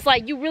innocent. And it's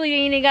like, you really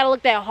ain't even gotta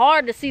look that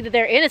hard to see that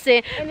they're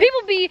innocent.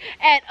 People be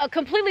at a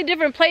completely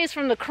different place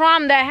from the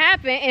crime that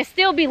happened and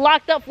still be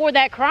locked up for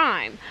that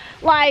crime.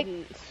 Like,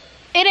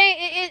 it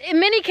ain't, in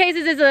many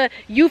cases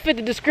you fit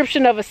the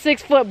description of a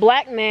 6-foot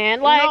black man.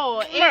 Like,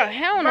 no,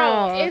 hell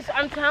no.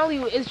 I'm telling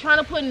you, it's trying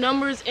to put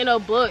numbers in a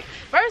book.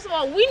 First of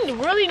all, we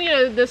really need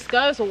to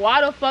discuss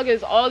why the fuck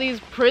is all these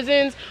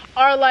prisons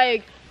are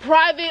like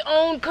private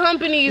owned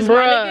companies,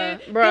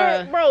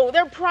 bruh.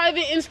 They're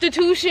private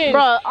institutions,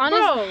 and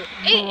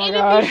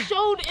it be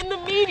showed in the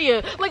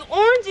media. Like,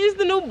 Orange is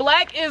the New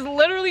Black is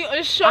literally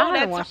a show. I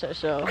haven't watched that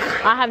show.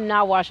 I have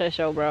not watched that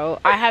show, bro.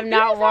 I have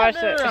not watched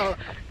it. No.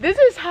 This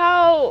is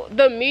how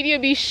the media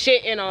be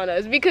shitting on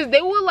us, because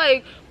they will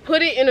like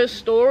put it in a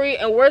story,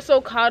 and we're so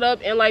caught up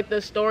in like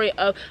the story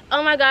of,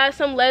 oh my god,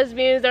 some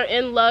lesbians, they're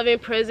in love in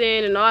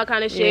prison and all that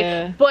kind of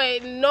shit,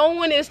 but no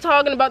one is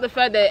talking about the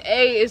fact that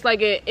it's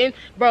like it's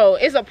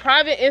a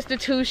private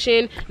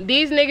institution.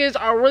 These niggas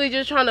are really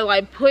just trying to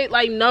like put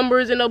like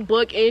numbers in a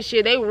book and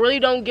shit. They really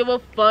don't give a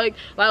fuck.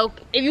 Like,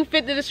 if you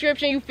fit the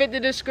description, you fit the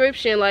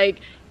description. Like,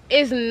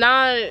 there's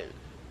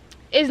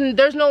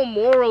no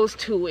morals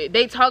to it.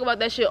 They talk about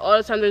that shit all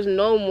the time. There's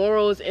no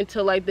morals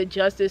into like the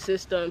justice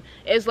system.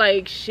 It's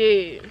like,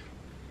 shit,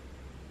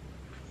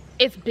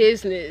 it's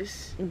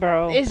business,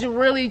 bro. It's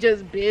really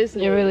just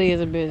business. It really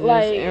is a business.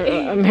 Like,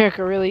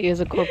 America really is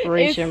a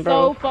corporation, it's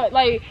bro. So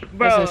like,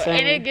 bro,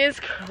 and it gets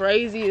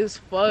crazy as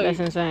fuck. That's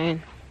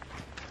insane.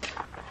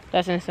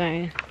 That's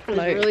insane. It's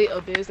like, really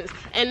a business,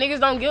 and niggas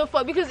don't give a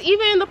fuck, because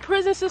even in the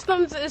prison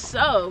systems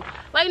itself,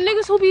 like,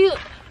 niggas who be,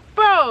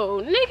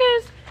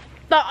 niggas.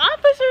 The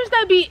officers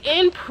that be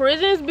in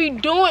prisons be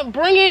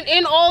bringing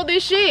in all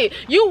this shit.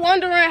 You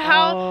wondering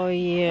how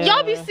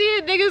y'all be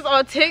seeing niggas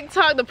on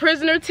TikTok, the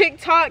prisoner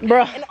TikTok,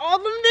 bro, and all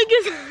them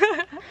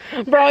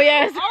niggas, bro,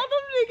 yes, all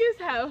them niggas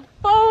have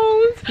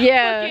phones,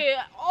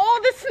 all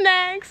the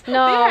snacks, they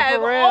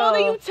have all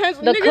the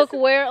utensils, the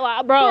cookware,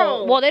 like,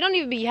 bro. Well, they don't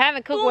even be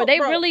having cookware. They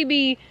really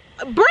be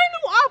brand new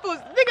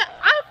iPhones, nigga.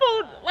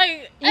 iPhone,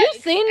 like, you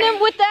seen them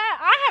with that?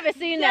 I haven't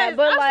seen that,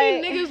 but I've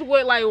seen niggas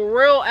with like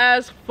real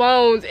ass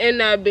phones in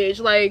that bitch,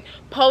 like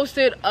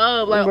posted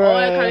up, like all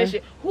that kind of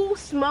shit. Who's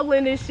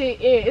smuggling this shit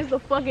in? It's the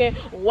fucking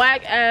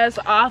whack ass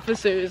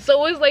officers.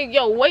 So it's like,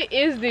 yo, what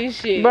is this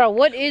shit, bro?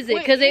 What is it?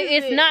 Because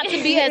it's not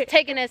to be as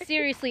taken as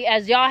seriously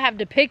as y'all have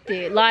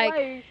depicted.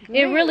 Like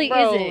it really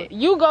isn't.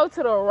 You go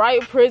to the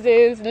right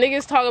prisons,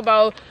 niggas talk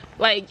about,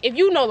 like, if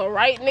you know the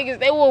right niggas,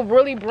 they will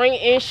really bring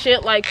in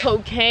shit like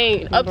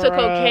cocaine, up to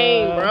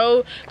cocaine,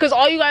 bro. Cause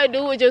all you gotta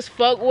do is just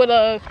fuck with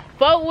a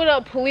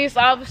police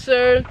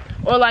officer,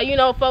 or like, you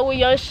know, fuck with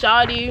young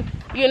shawty,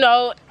 you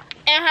know,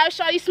 and have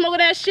shawty smoking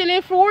that shit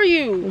in for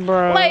you,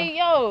 bro. Like,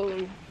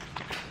 yo,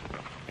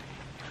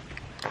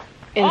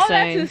 insane. All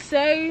that to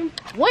say,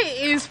 what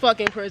is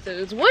fucking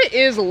prisons? What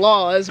is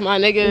laws, my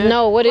nigga?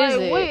 No, what is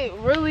it?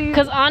 What, really?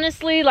 Because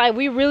honestly, like,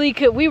 we really,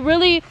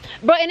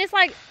 bro, and it's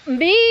like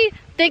me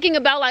thinking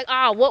about like,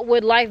 what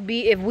would life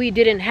be if we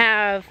didn't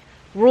have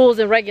rules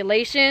and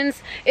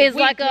regulations? Is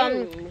like,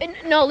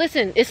 no,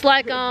 listen, it's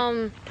like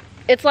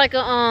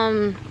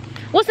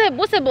what's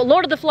that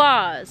Lord of the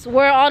Flies,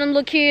 where all them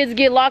little kids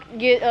get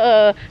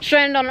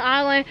stranded on an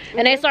island,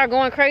 and they start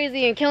going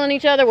crazy and killing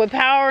each other with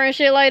power and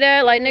shit like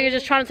that, like niggas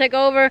just trying to take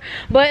over.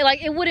 But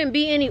like, it wouldn't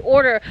be any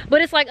order.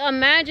 But it's like,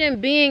 imagine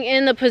being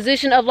in the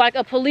position of like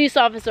a police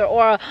officer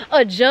or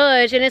a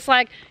judge, and it's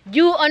like,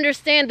 you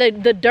understand the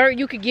dirt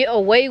you could get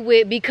away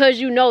with because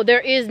you know there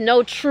is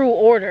no true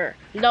order.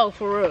 No,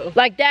 for real.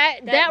 Like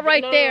that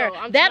right there,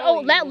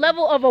 that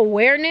level of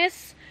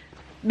awareness.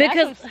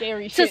 Because that's some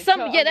scary to shit,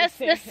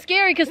 that's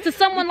scary, because to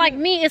someone like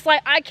me, it's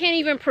like, I can't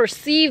even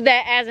perceive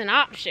that as an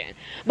option.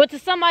 But to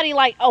somebody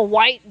like a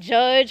white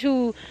judge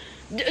who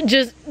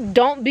just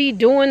don't be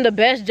doing the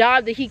best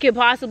job that he could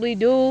possibly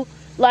do,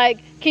 like,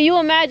 can you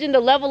imagine the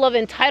level of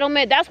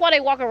entitlement? That's why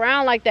they walk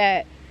around like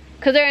that,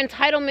 because their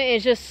entitlement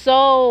is just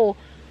so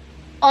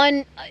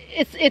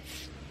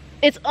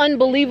it's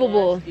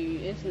unbelievable.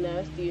 It's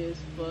nasty as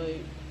fuck.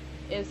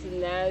 It's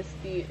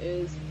nasty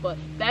as fuck.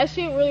 That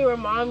shit really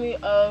remind me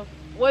of,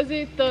 was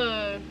it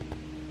the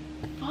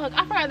fuck,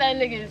 I forgot that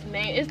nigga's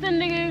name. It's the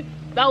nigga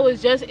that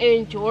was just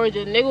in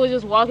Georgia. The nigga was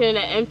just walking in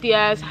an empty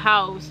ass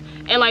house,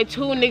 and like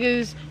 2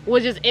 niggas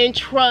was just in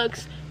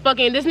trucks.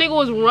 Fucking, this nigga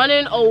was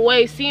running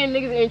away, seeing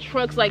niggas in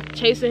trucks like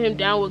chasing him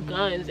down with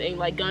guns and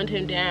like gunned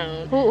him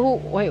down. Who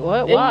wait,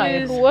 what? Why?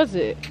 Who was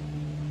it?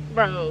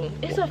 Bro,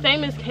 it's a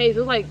famous case. It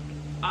was like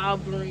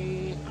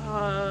Aubrey,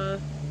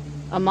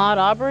 Ahmaud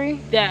Arbery?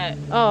 That.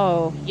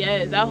 Oh.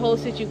 Yes, that whole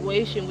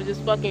situation was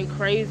just fucking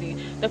crazy.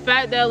 The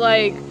fact that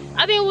like,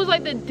 I think it was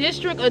like the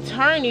district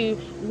attorney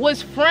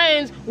was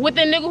friends with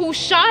the nigga who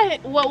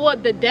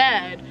shot the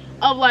dad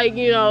of like,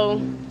 you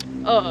know,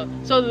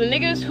 so the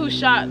niggas who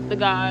shot the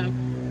guy,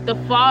 the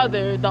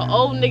father, the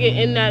old nigga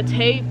in that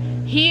tape,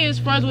 he is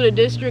friends with a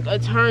district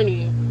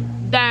attorney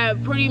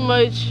that pretty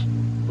much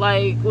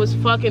like was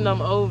fucking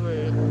them over.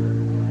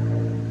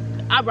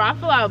 I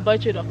feel like I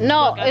butchered the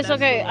No, it's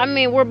okay. Story. I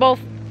mean, we're both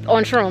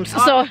on shrooms,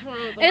 so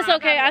it's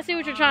okay. I see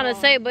what you're trying to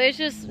say, but it's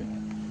just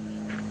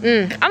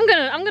I'm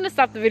gonna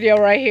stop the video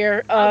right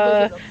here.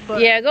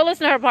 Yeah, go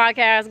listen to her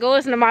podcast, go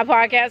listen to my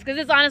podcast, because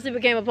this honestly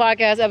became a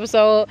podcast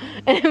episode,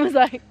 and it was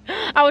like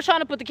I was trying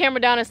to put the camera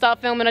down and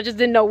stop filming. I just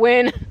didn't know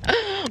when.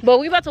 But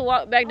we about to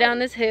walk back down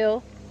this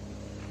hill.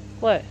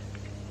 What?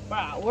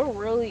 Wow, we're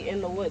really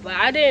in the woods. Like,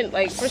 I didn't,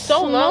 like, for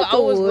so long I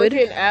was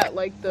looking at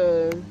like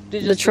the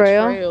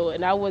trail,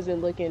 and I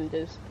wasn't looking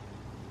this.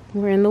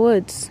 We're in the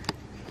woods,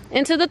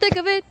 into the thick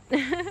of it.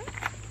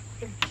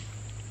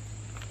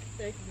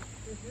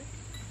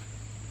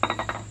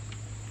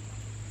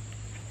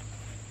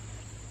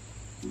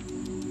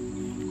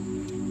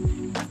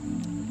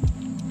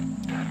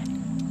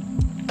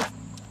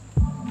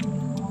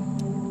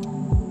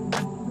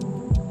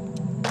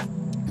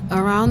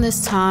 Around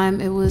this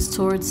time, it was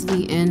towards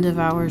the end of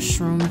our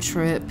shroom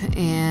trip,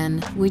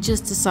 and we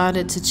just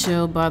decided to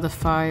chill by the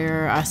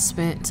fire. I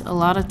spent a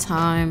lot of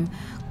time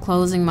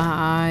closing my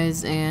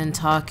eyes and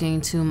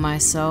talking to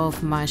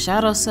myself, my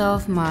shadow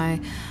self, my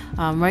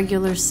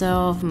regular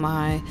self,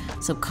 my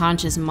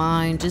subconscious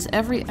mind, just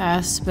every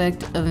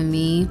aspect of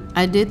me.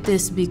 I did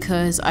this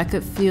because I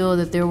could feel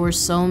that there were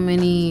so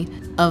many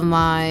of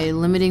my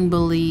limiting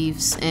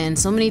beliefs and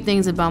so many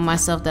things about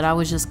myself that I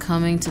was just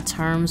coming to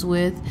terms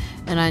with,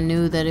 and I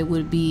knew that it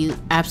would be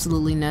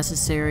absolutely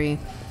necessary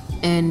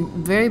and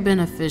very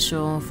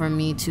beneficial for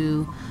me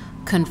to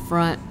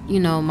confront, you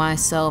know,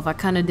 myself. I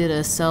kind of did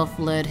a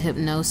self-led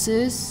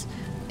hypnosis,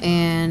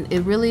 and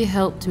it really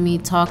helped me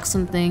talk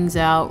some things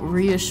out,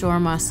 reassure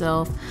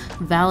myself,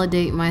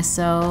 validate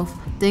myself,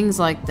 things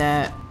like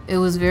that. It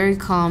was very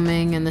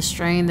calming, and the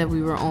strain that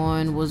we were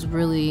on was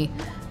really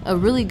a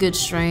really good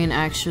strain,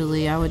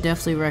 actually. I would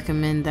definitely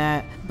recommend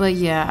that. But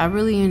yeah, I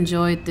really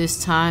enjoyed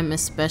this time,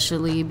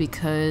 especially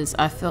because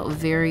I felt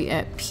very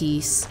at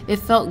peace. It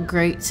felt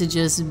great to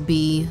just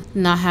be,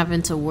 not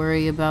having to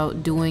worry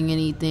about doing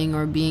anything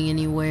or being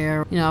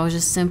anywhere. You know, I was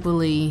just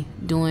simply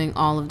doing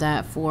all of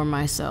that for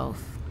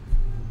myself.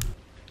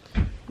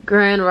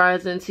 Grand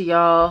rising to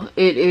y'all.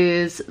 It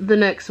is the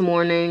next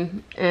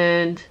morning,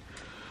 and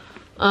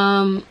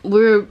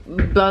we're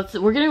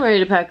getting ready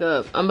to pack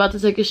up. I'm about to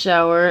take a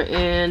shower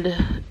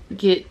and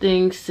get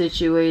things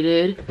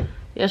situated.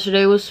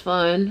 Yesterday was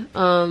fun.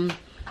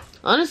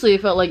 Honestly,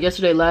 it felt like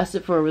yesterday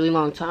lasted for a really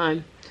long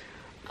time.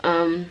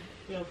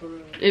 Yeah, for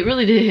real. It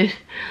really did.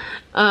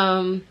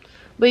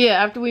 But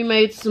yeah, after we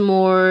made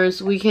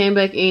s'mores, we came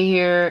back in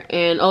here,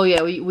 and oh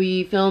yeah,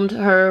 we filmed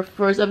her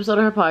first episode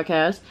of her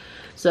podcast.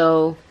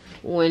 So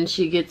when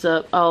she gets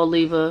up, I'll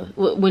leave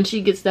when she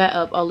gets that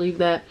up, I'll leave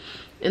that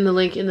in the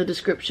link in the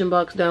description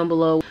box down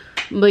below.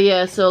 But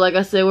yeah, so like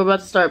I said, we're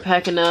about to start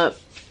packing up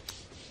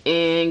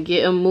and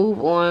get a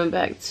move on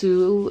back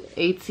to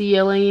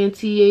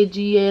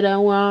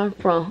Atlanta where I'm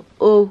from.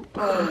 Oh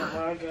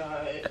my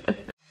god.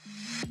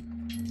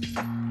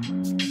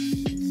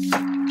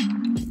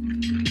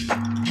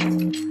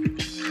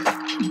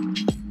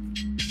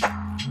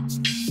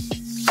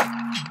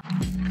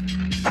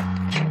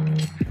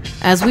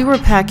 As we were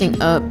packing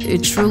up,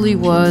 it truly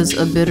was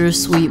a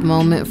bittersweet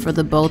moment for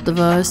the both of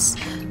us.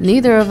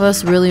 Neither of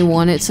us really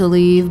wanted to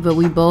leave, but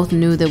we both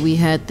knew that we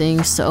had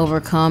things to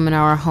overcome in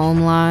our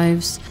home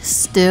lives.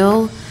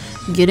 Still,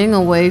 getting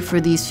away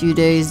for these few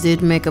days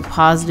did make a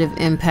positive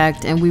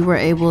impact, and we were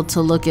able to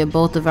look at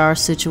both of our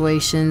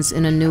situations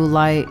in a new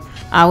light.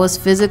 I was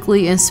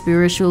physically and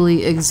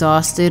spiritually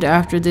exhausted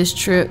after this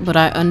trip, but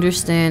I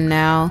understand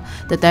now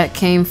that that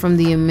came from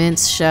the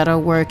immense shadow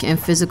work and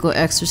physical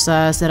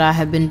exercise that I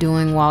had been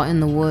doing while in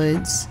the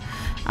woods.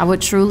 I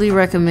would truly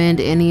recommend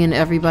any and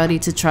everybody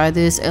to try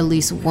this at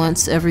least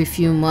once every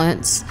few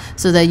months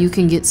so that you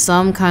can get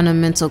some kind of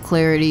mental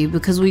clarity,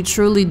 because we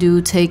truly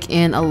do take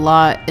in a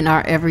lot in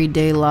our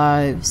everyday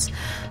lives.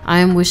 I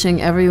am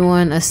wishing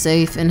everyone a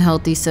safe and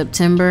healthy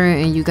September,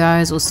 and you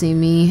guys will see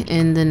me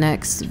in the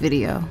next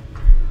video.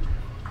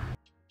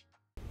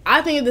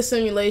 I think of the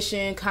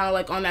simulation kind of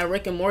like on that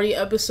Rick and Morty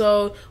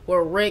episode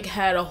where Rick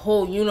had a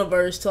whole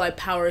universe to like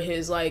power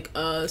his like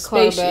spaceship.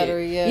 Car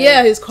battery,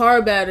 yeah, his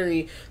car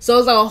battery. So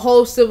it's like a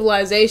whole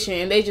civilization,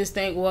 and they just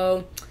think,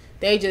 well,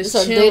 They just it's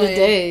our chilling. day to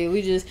day.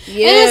 We just and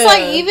Yeah. it's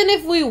like even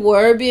if we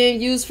were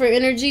being used for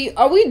energy,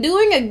 are we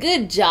doing a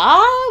good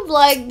job?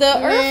 Like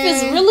the Earth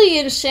is really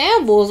in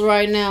shambles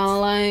right now.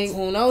 Like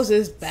who knows?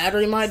 This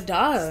battery might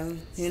die.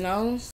 You know.